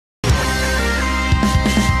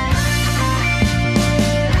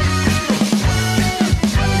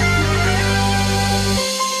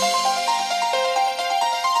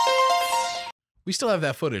We still have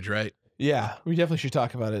that footage, right? Yeah, we definitely should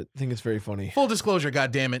talk about it. I think it's very funny. Full disclosure,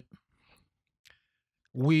 goddammit.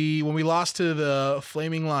 When we lost to the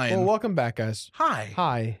Flaming Lion. Well, welcome back, guys. Hi.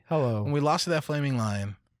 Hi. Hello. When we lost to that Flaming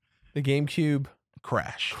Lion. The GameCube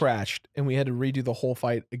crashed, and we had to redo the whole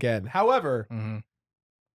fight again. However,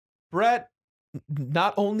 Brett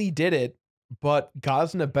not only did it, but got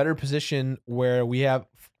us in a better position where we have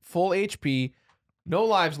full HP, no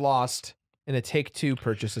lives lost, and a take-2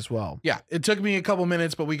 purchase as well. Yeah, it took me a couple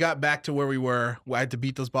minutes, but we got back to where we were. I had to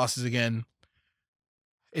beat those bosses again.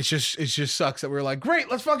 It just sucks that we were like, great,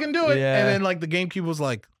 let's fucking do it. Yeah. And then like the GameCube was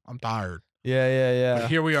like, I'm tired. Yeah. But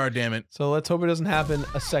here we are, damn it. So let's hope it doesn't happen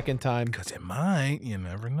a second time. Because it might. You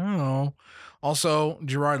never know. Also,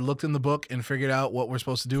 Gerard looked in the book and figured out what we're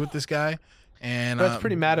supposed to do with this guy. And Brett's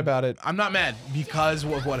pretty mad about it. I'm not mad because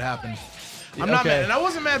of what happened. I'm not mad. And I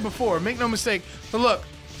wasn't mad before. Make no mistake. But look,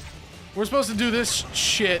 we're supposed to do this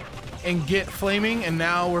shit and get flaming, and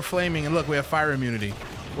now we're flaming. And look, we have fire immunity.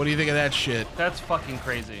 What do you think of that shit? That's fucking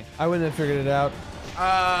crazy. I wouldn't have figured it out.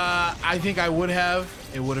 I think I would have.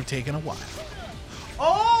 It would have taken a while.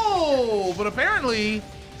 Oh, but apparently.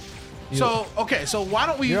 Okay, so why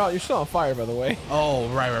don't we? You're still on fire, by the way. Oh,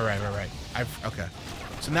 right. Okay.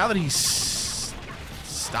 So now that he's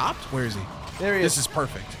stopped, where is he? There he is. This is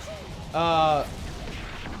perfect. No,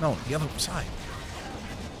 the other side.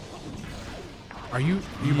 Are you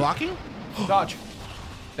blocking? Dodge.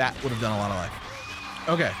 That would have done a lot of life.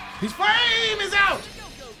 Okay. His flame is out.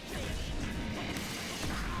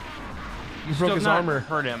 You broke his armor.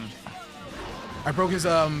 Hurt him. I broke his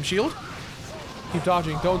shield. Keep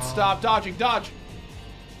dodging. Don't stop dodging. Dodge.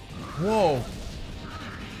 Whoa.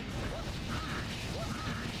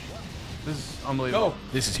 This is unbelievable. Go.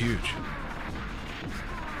 This is huge.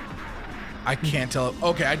 I can't tell.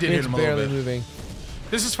 Okay, I did hit him a little bit. It's barely moving.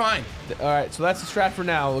 This is fine. All right, so that's the strat for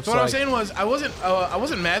now. Looks So what I like. was saying was, I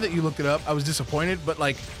wasn't mad that you looked it up. I was disappointed, but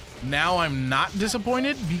like now I'm not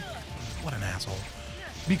disappointed. What an asshole.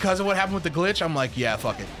 Because of what happened with the glitch, I'm like, yeah,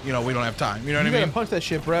 fuck it. You know, we don't have time. You know what I mean? You gotta punch that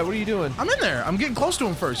shit, Brett. What are you doing? I'm in there. I'm getting close to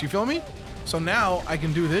him first. You feel me? So now I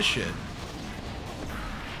can do this shit.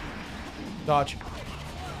 Dodge.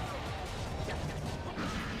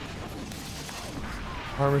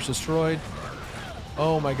 Armor's destroyed.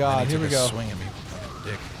 Oh my god, here we go. Swing at me,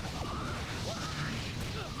 dick.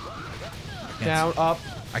 Down, up.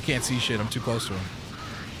 I can't see shit. I'm too close to him.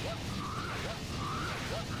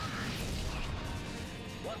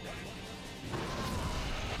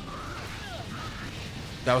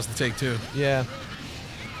 That was the take two. Yeah.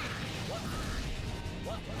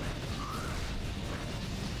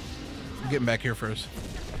 I'm getting back here first.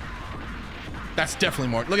 That's definitely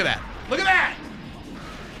more. Look at that. Look at that.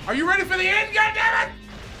 Are you ready for the end, goddammit?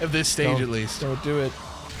 Of this stage, at least. Don't do it.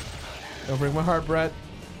 Don't break my heart, Brett.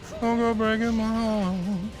 Don't go breaking my heart.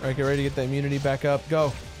 All right, get ready to get that immunity back up.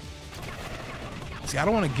 Go. See, I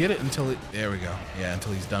don't want to get it until it... There we go. Yeah,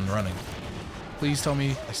 until he's done running. Please tell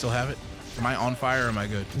me I still have it. Am I on fire or am I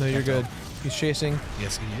good? No, you're good. He's chasing.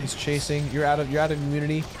 Yes, he is. He's chasing. You're out of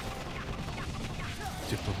immunity.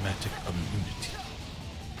 Diplomatic immunity.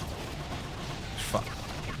 Fuck.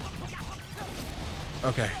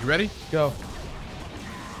 Okay, you ready? Go.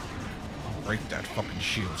 Break that fucking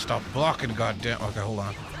shield. Stop blocking, goddamn. Okay, hold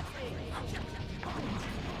on.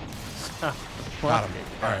 Got him. All right.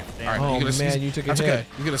 All right. Oh, man, you took a That's hit. okay.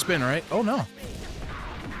 You get a spin, right? Oh, no.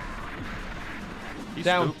 He's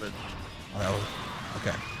Down. stupid. Oh, that was,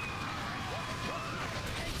 okay.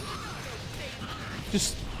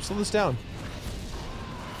 Just slow this down.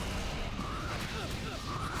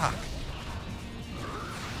 Fuck.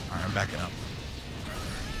 All right, I'm backing up.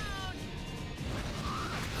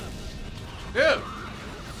 Dude!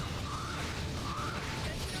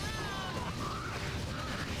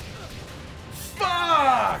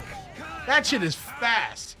 Fuck! That shit is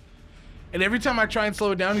fast. And every time I try and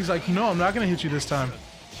slow it down, he's like, no, I'm not gonna hit you this time.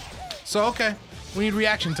 So, okay. We need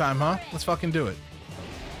reaction time, huh? Let's fucking do it.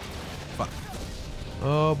 Fuck.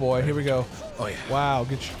 Oh boy, here we go. Oh, yeah. Wow,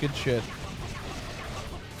 good shit.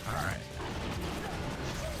 Alright.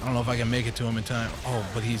 I don't know if I can make it to him in time. Oh,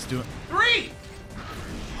 but he's doing... 3!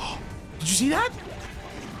 Did you see that?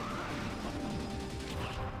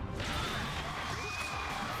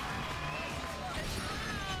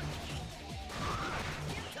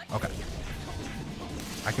 Okay.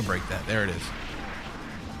 I can break that. There it is.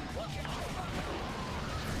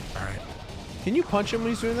 Alright. Can you punch him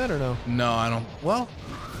when he's doing that or no? No, I don't... Well...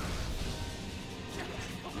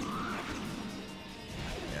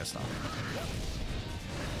 Yeah, it's not.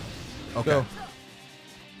 Okay. Go.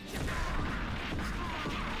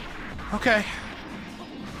 Okay.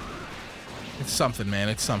 It's something, man.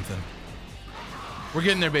 It's something. We're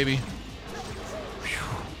getting there, baby.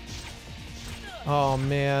 Oh,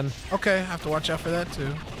 man. Okay, I have to watch out for that,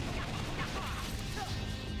 too.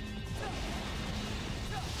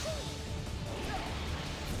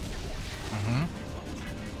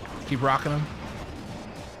 Keep rocking him.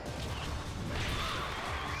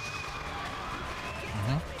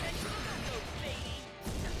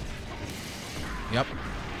 Yep.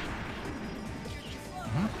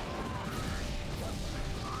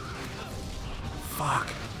 Fuck.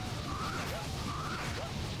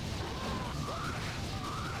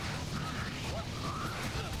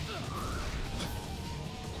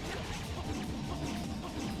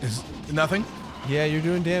 Is nothing? Yeah, you're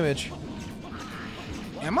doing damage.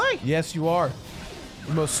 Am I? Yes, you are.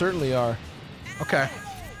 You most certainly are. Okay.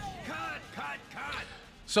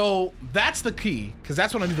 So that's the key, because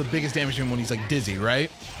that's when I do the biggest damage to him when he's like dizzy, right?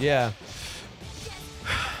 Yeah.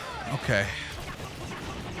 Okay.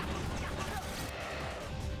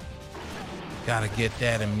 Gotta get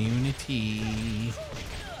that immunity.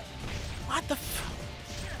 What the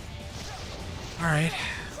f... Alright.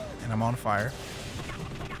 And I'm on fire.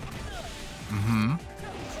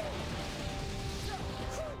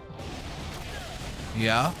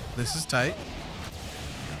 Yeah, this is tight.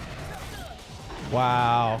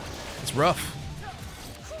 Wow. It's rough.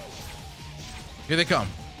 Here they come.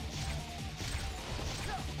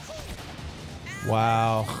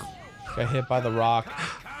 Wow. Got hit by the rock.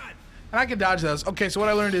 And I can dodge those. Okay, so what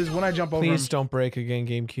I learned is when I jump over Please him... don't break again,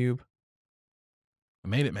 GameCube. We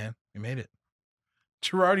made it, man. We made it.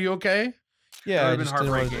 Gerard, you okay? Yeah, I been just, didn't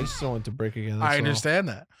want, heartbreaking. I just don't want to break again. I that's all. understand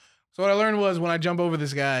that. So what I learned was when I jump over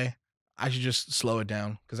this guy, I should just slow it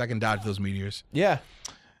down because I can dodge those meteors. Yeah.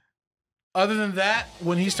 Other than that,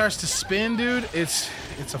 when he starts to spin, dude, it's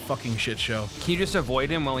a fucking shit show. Can you just avoid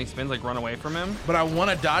him while he spins, like run away from him? But I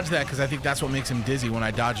want to dodge that because I think that's what makes him dizzy when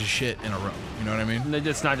I dodge his shit in a row. You know what I mean?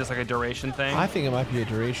 It's not just like a duration thing. I think it might be a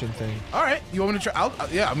duration thing. All right, you want me to try?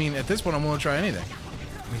 Yeah, I mean, at this point, I'm willing to try anything.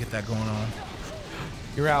 Let me get that going on.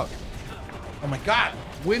 You're out. Oh my God,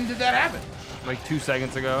 when did that happen? Like 2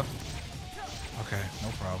 seconds ago. Okay, no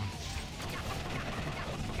problem.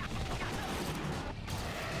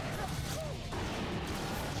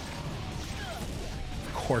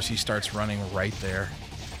 Of course, he starts running right there.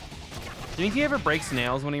 Do you think he ever breaks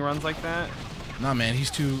nails when he runs like that? Nah, man, he's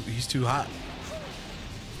too hot.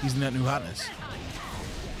 He's in that new hotness.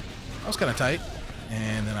 That was kind of tight,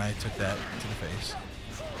 and then I took that to the face.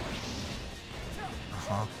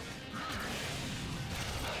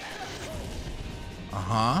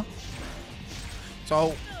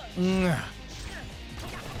 So,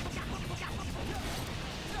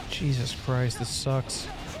 Jesus Christ, this sucks.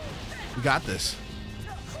 we got this.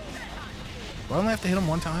 Do I only have to hit him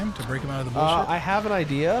one time to break him out of the bullshit? I have an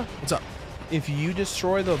idea. What's up? If you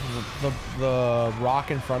destroy the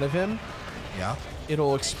rock in front of him, Yeah,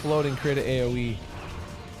 it'll explode and create an AoE.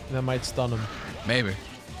 And that might stun him. maybe.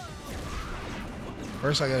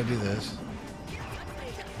 First, I gotta do this.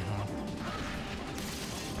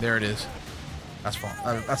 There it is. That's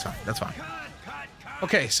fine. That's fine. That's fine.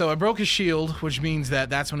 Okay, so I broke his shield, which means that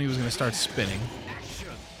that's when he was gonna start spinning.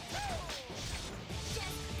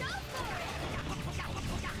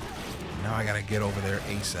 Now I gotta get over there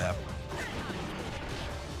ASAP.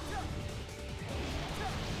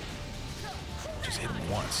 Just hit him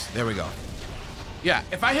once. There we go. Yeah,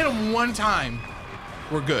 if I hit him one time,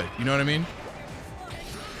 we're good. You know what I mean?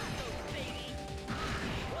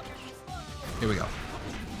 Here we go.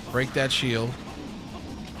 Break that shield.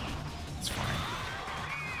 It's fine.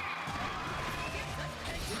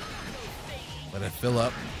 Let it fill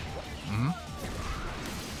up.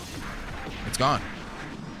 It's gone.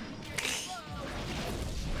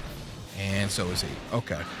 And so is he.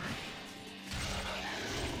 Okay.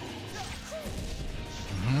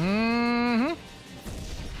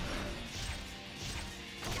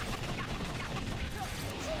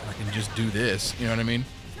 I can just do this. You know what I mean?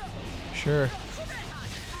 Sure.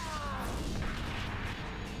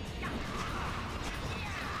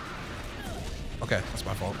 Okay, that's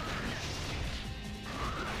my fault.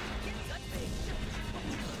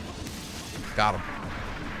 Got him.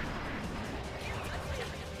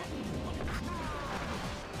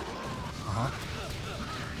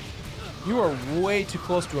 You are way too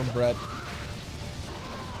close to him, Brett.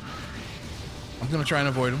 I'm gonna try and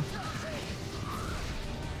avoid him.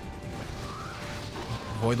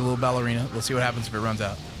 Avoid the little ballerina. Let's see what happens if it runs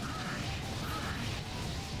out.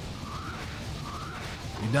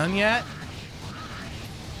 You done yet?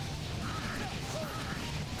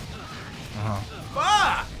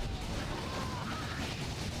 Fuck!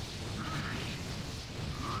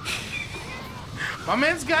 My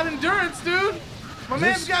man's got endurance, dude. My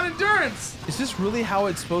man's got endurance. Is this really how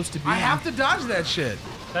it's supposed to be? I have to dodge that shit.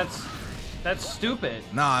 That's stupid.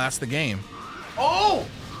 Nah, that's the game. Oh!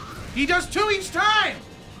 He does 2 each time!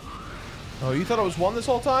 Oh, you thought it was 1 this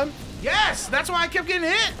whole time? Yes! That's why I kept getting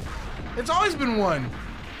hit! It's always been 1.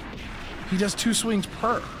 He does 2 swings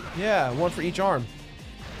per. Yeah, 1 for each arm.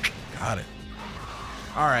 Got it.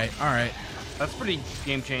 Alright, alright. That's pretty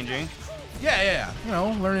game-changing. Yeah. You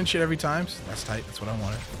know, learning shit every time. That's tight. That's what I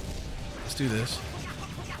wanted. Let's do this.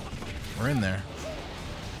 We're in there.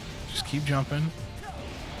 Just keep jumping.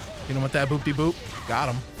 Hit him with that boop-de-boop.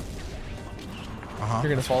 Got him. You're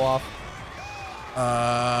gonna fall off.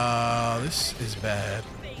 This is bad.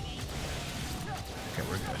 Okay,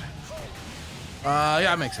 we're good. Yeah,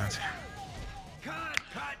 that makes sense.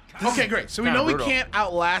 Okay, great. So we know we can't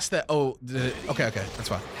outlast that. Oh, okay, that's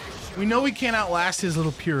fine. We know we can't outlast his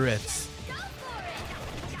little pirouettes.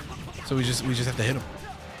 So we just have to hit him.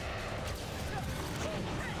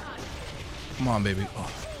 Come on, baby. Oh,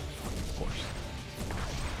 of course.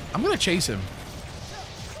 I'm gonna chase him.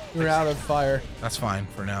 You're out of fire. That's fine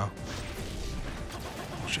for now.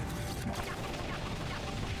 Oh, shit. Come on.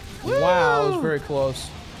 Wow, that was very close.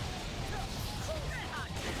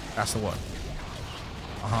 That's the one.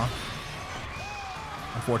 Uh-huh.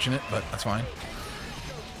 Unfortunate, but that's fine.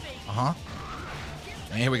 Uh-huh.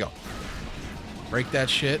 And here we go. Break that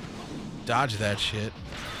shit. Dodge that shit.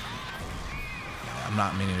 I'm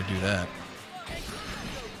not meaning to do that.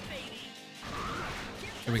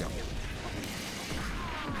 Here we go.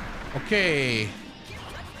 Okay.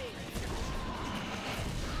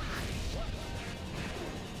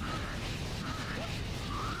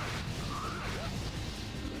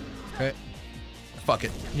 Okay. Fuck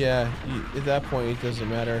it. Yeah, at that point, it doesn't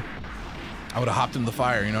matter. I would have hopped in the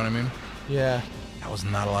fire, you know what I mean? Yeah. That was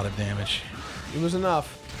not a lot of damage. It was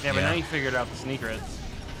enough. Yeah, but now you figured out the sneak reds.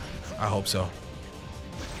 I hope so.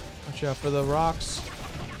 Watch out for the rocks.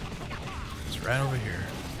 It's right over here.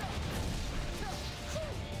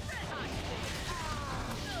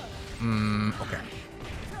 Okay.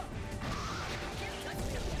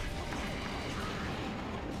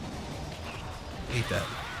 Hate that.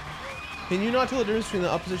 Can you not tell the difference between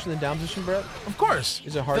the up position and the down position, Brett? Of course.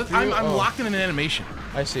 Is it hard for you? I'm locked in an animation.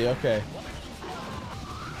 I see, okay.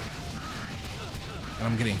 And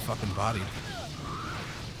I'm getting fucking bodied.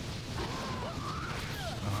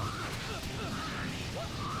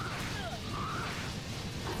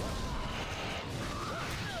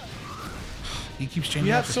 He keeps changing.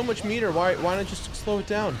 You have so much meter. Why not just slow it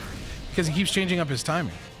down? Because he keeps changing up his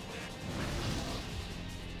timing.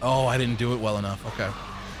 Oh, I didn't do it well enough. Okay.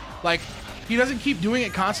 Like, he doesn't keep doing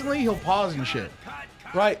it constantly. He'll pause and shit.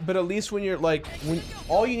 Right, but at least when you're like, when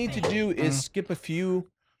all you need to do is skip a few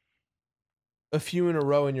in a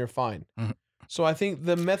row and you're fine. So I think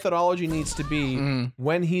the methodology needs to be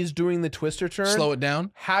when he's doing the twister turn, slow it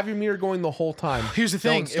down. Have your meter going the whole time. Here's the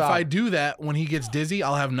thing: if I do that when he gets dizzy,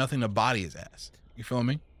 I'll have nothing to body his ass. You feel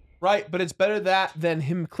me? Right, but it's better that than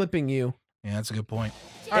him clipping you. Yeah, that's a good point.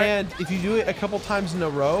 And if you do it a couple times in a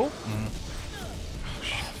row,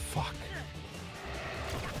 fuck.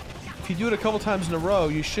 If you do it a couple times in a row,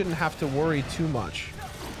 you shouldn't have to worry too much.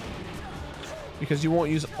 Because you won't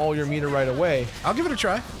use all your meter right away. I'll give it a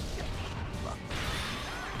try.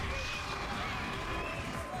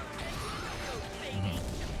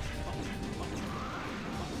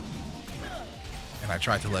 And I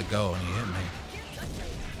tried to let go and he hit me.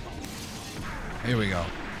 Here we go.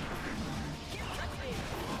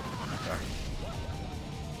 Okay.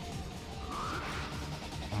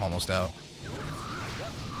 I'm almost out.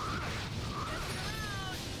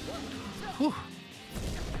 Whew.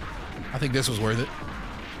 I think this was worth it.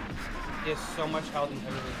 He has so much health and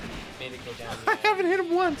everything made it go down. I haven't hit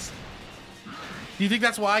him once. Do you think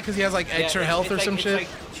that's why? Because he has like extra health or some shit?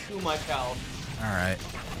 It's like too much health. Alright.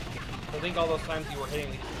 I think all those times you were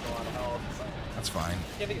hitting, he took a lot of health. That's fine.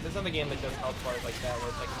 Yeah, there's another game that does health bars like that where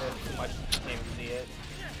it's like there's too much, you can't even see it.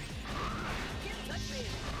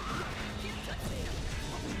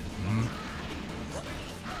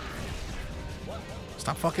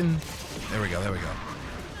 Stop fucking... There we go, there we go.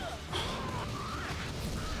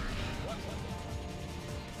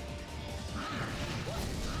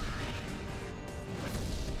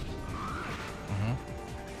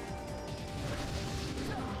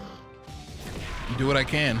 Do what I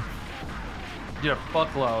can. You did a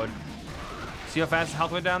fuckload. See how fast his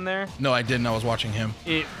health went down there? No, I didn't. I was watching him.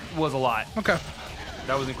 It was a lot. Okay.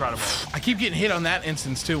 That was incredible. I keep getting hit on that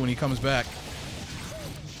instance, too, when he comes back.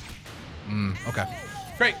 Okay.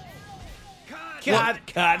 Great. Cut.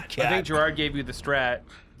 I think Gerard gave you the strat.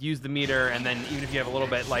 Use the meter, and then even if you have a little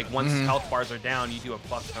bit, like once health bars are down, you do a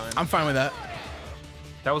plus ton. I'm fine with that.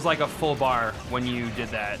 That was like a full bar when you did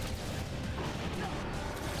that.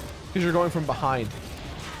 Because you're going from behind.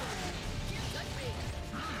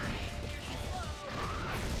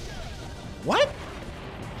 What?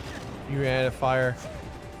 You ran out of fire.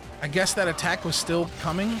 I guess that attack was still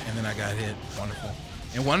coming, and then I got hit. Wonderful.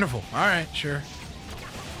 And wonderful. All right, sure.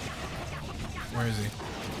 Where is he?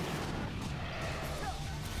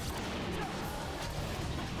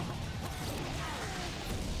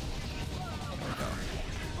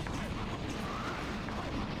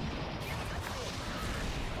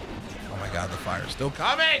 Oh my God, the fire's still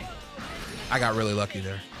coming! I got really lucky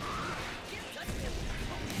there.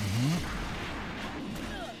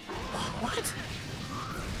 What?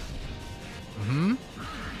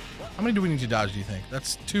 How many do we need to dodge, do you think?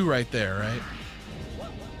 That's 2 right there, right?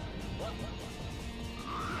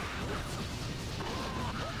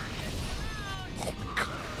 Oh my God.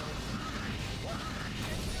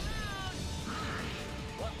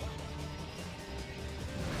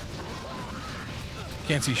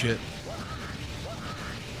 Can't see shit.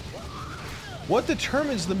 What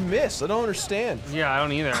determines the miss? I don't understand. Yeah, I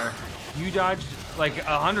don't either. You dodged like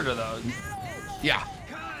 100 of those. Yeah.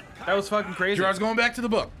 That was fucking crazy. Gerard's going back to the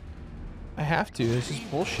book. I have to. This is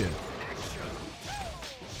bullshit.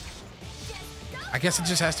 I guess it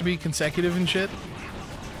just has to be consecutive and shit.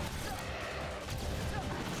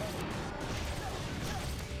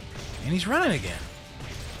 And he's running again.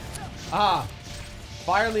 Ah.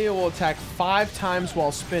 Fire Leo will attack 5 times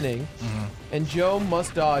while spinning, and Joe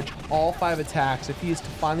must dodge all 5 attacks if he is to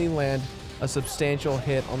finally land a substantial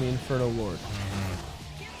hit on the Inferno Lord.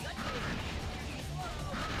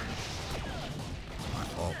 It's my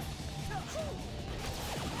fault.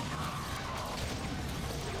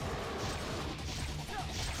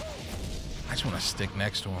 I just want to stick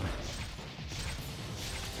next to him.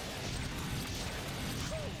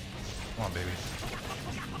 Come on, baby.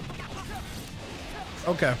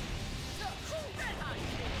 Okay.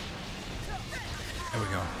 There we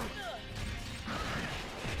go.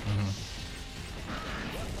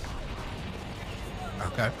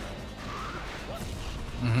 Okay.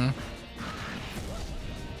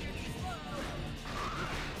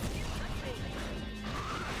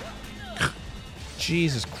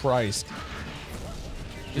 Jesus Christ.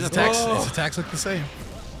 His attacks look the same.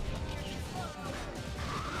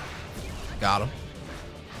 Got him.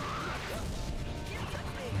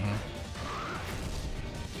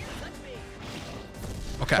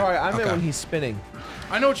 Okay. Sorry, I meant okay. when he's spinning.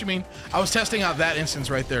 I know what you mean. I was testing out that instance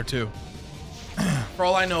right there too. For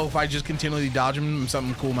all I know, if I just continually dodge him,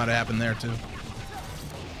 something cool might have happened there too.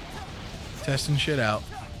 Testing shit out.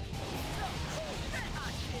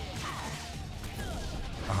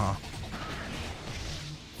 Uh-huh.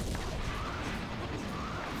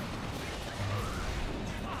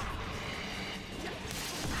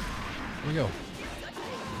 Here we go.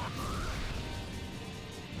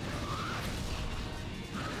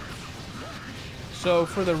 So,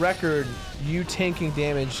 for the record, you tanking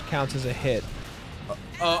damage counts as a hit.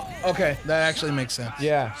 Okay, that actually makes sense.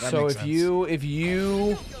 Yeah. That So makes if sense.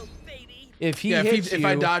 he hits if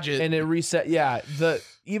I dodge it and it reset,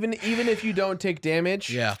 even if you don't take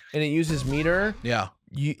damage, Yeah. and it uses meter, Yeah.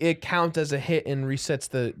 it counts as a hit and resets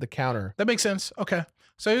the counter. That makes sense. Okay.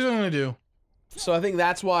 So here's what I'm gonna do. So I think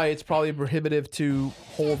that's why it's probably prohibitive to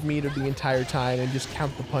hold meter the entire time and just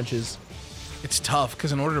count the punches. It's tough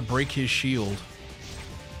because in order to break his shield,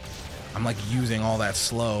 I'm like using all that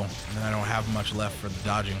slow, and then I don't have much left for the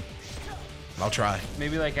dodging. I'll try.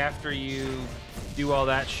 Maybe like after you do all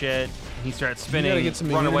that shit, he starts spinning, get some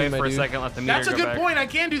run away immunity, my for a dude. second, let the meter That's a go good back. point. I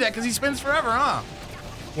can do that because he spins forever, huh?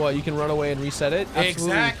 Well, you can run away and reset it? Absolutely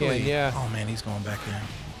Exactly. you can, yeah. Oh man, he's going back in.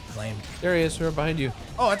 Lame. There he is, right behind you.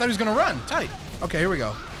 Oh, I thought he was gonna run. Tight. Okay, here we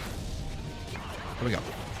go. Here we go.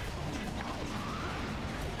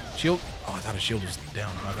 Shield. Oh, I thought his shield was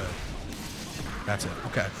down. My bad. That's it.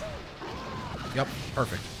 Okay. Yep.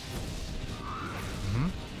 Perfect.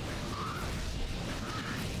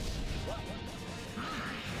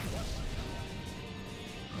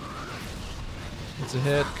 It's a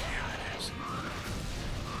hit.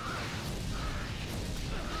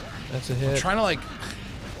 That's a I'm hit. trying to like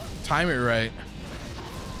time it right.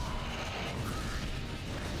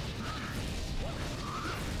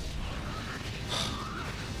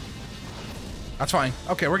 That's fine.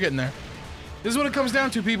 Okay, we're getting there. This is what it comes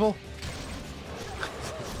down to, people.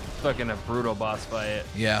 Fucking a brutal boss fight.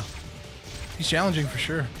 Yeah. He's challenging for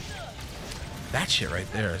sure. That shit right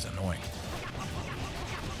there is annoying.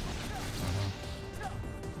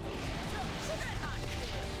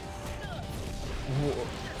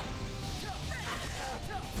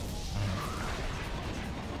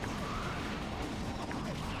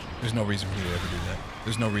 There's no reason for me to ever do that.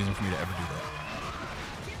 There's no reason for me to ever do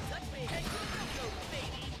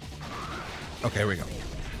that. Okay, here we go.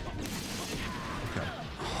 Okay.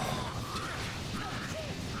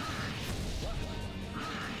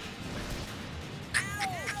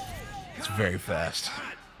 It's very fast.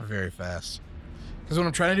 Very fast. Because what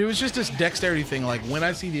I'm trying to do is just this dexterity thing. Like when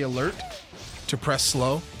I see the alert, to press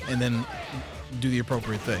slow and then do the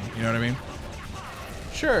appropriate thing. You know what I mean?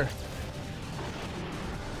 Sure.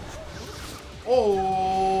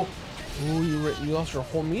 Oh. Ooh, you lost your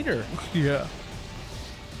whole meter. Yeah.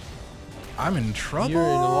 I'm in trouble. You're in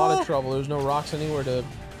a lot of trouble. There's no rocks anywhere to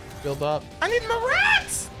build up. I need my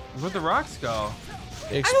rocks. Where'd the rocks go?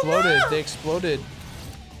 They exploded. They exploded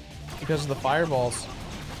because of the fireballs.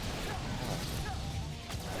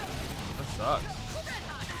 That sucks.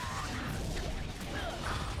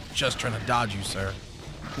 Just trying to dodge you, sir.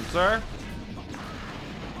 Sir?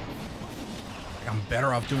 I'm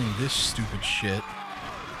better off doing this stupid shit.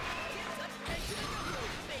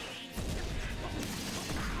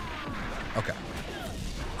 Okay.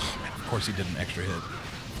 Oh, man, of course he did an extra hit.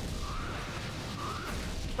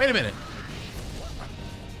 Wait a minute.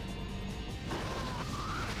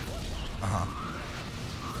 Uh-huh.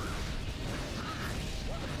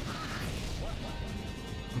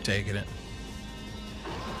 I'm taking it.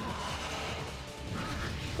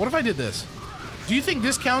 What if I did this? Do you think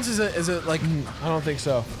this counts as a like? I don't think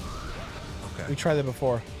so. Okay. We tried that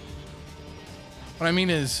before. What I mean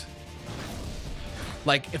is,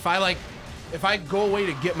 like, if I go away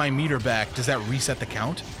to get my meter back, does that reset the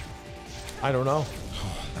count? I don't know.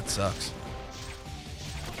 Oh, that sucks.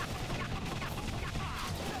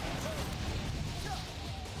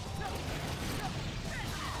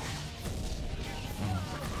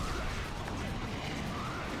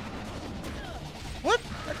 What?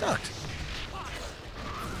 I ducked.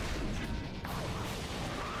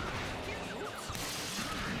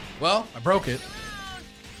 Well, I broke it.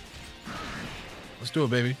 Let's do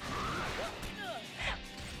it, baby.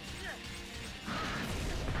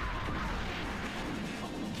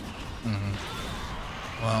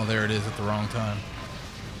 Well, there it is at the wrong time.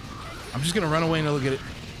 I'm just gonna run away and look at it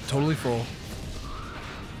totally full.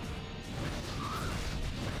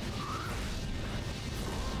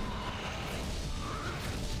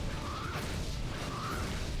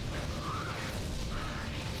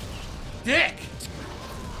 Dick!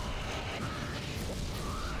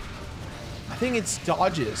 I think it's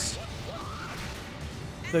dodges.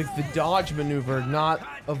 Like the dodge maneuver, not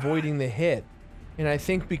avoiding the hit. And I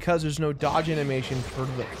think because there's no dodge animation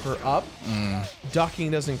for up,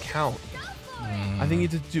 ducking doesn't count. I think you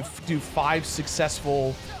have to do 5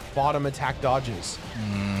 successful bottom attack dodges.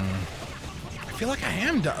 I feel like I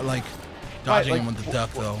am dodging him with the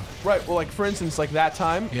duck though. Right. Well, like for instance, like that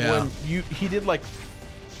time when he did like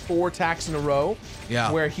 4 attacks in a row.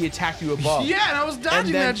 Yeah. Where he attacked you above. Yeah, and I was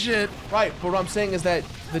dodging that shit. Right. But what I'm saying is that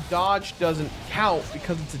the dodge doesn't count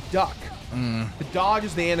because it's a duck. The dodge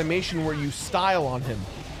is the animation where you style on him.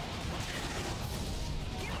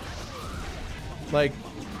 Like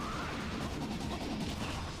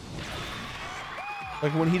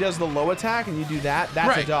when he does the low attack and you do that,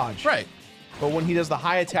 that's a dodge. Right. But when he does the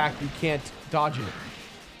high attack, you can't dodge it.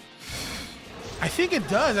 I think it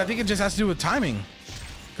does. I think it just has to do with timing.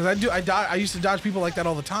 Because I used to dodge people like that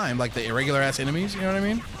all the time, like the irregular ass enemies. You know what I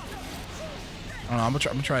mean? I don't know. I'm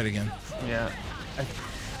gonna try it again. Yeah.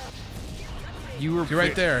 You're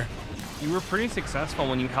right there. You were pretty successful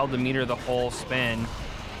when you held the meter the whole spin.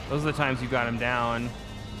 Those are the times you got him down.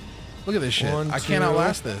 Look at this shit. 1, 2, I can't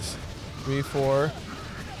outlast this. 3, 4.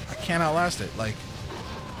 I can't outlast it. Like.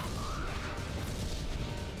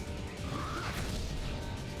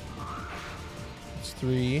 It's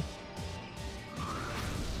 3,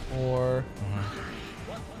 4.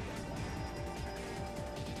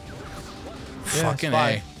 Yeah, Fucking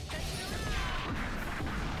A.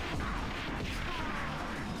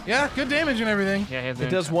 Yeah, good damage and everything. Yeah, it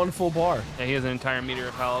does 1 full bar. Yeah, he has an entire meter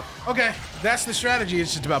of health. Okay, that's the strategy.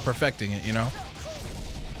 It's just about perfecting it, you know?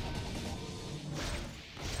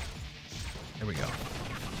 Here we go.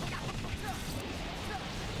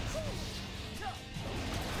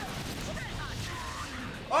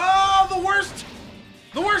 Oh, the worst!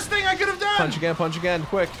 The worst thing I could have done! Punch again,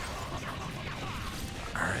 quick.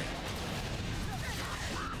 Alright.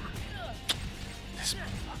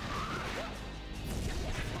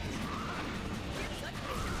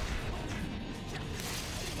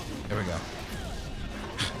 There we go.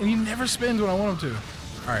 And he never spins when I want him to.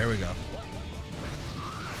 Alright, here we go.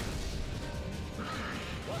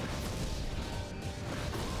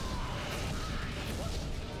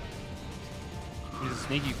 He's a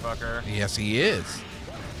sneaky fucker. Yes, he is.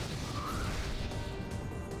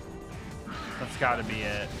 That's got to be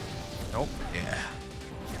it. Nope. Yeah.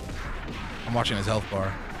 I'm watching his health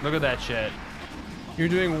bar. Look at that shit. You're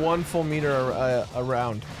doing 1 full meter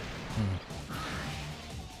around.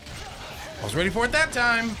 I was ready for it that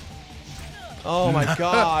time. Oh my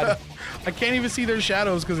god. I can't even see their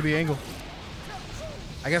shadows because of the angle.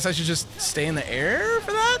 I guess I should just stay in the air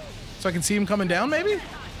for that? So I can see him coming down, maybe? I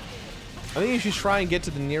think you should try and get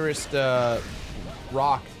to the nearest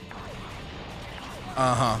rock.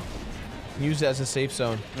 Uh-huh. Use it as a safe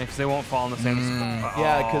zone. Because they won't fall in the same spot.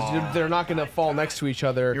 Yeah, because they're not going to fall next to each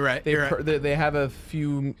other. You're right. They have a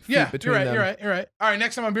few feet between them. You're right. All right,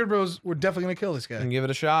 next time on Beard Bros, we're definitely going to kill this guy. And give it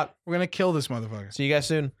a shot. We're going to kill this motherfucker. See you guys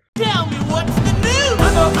soon. Tell me what's the news.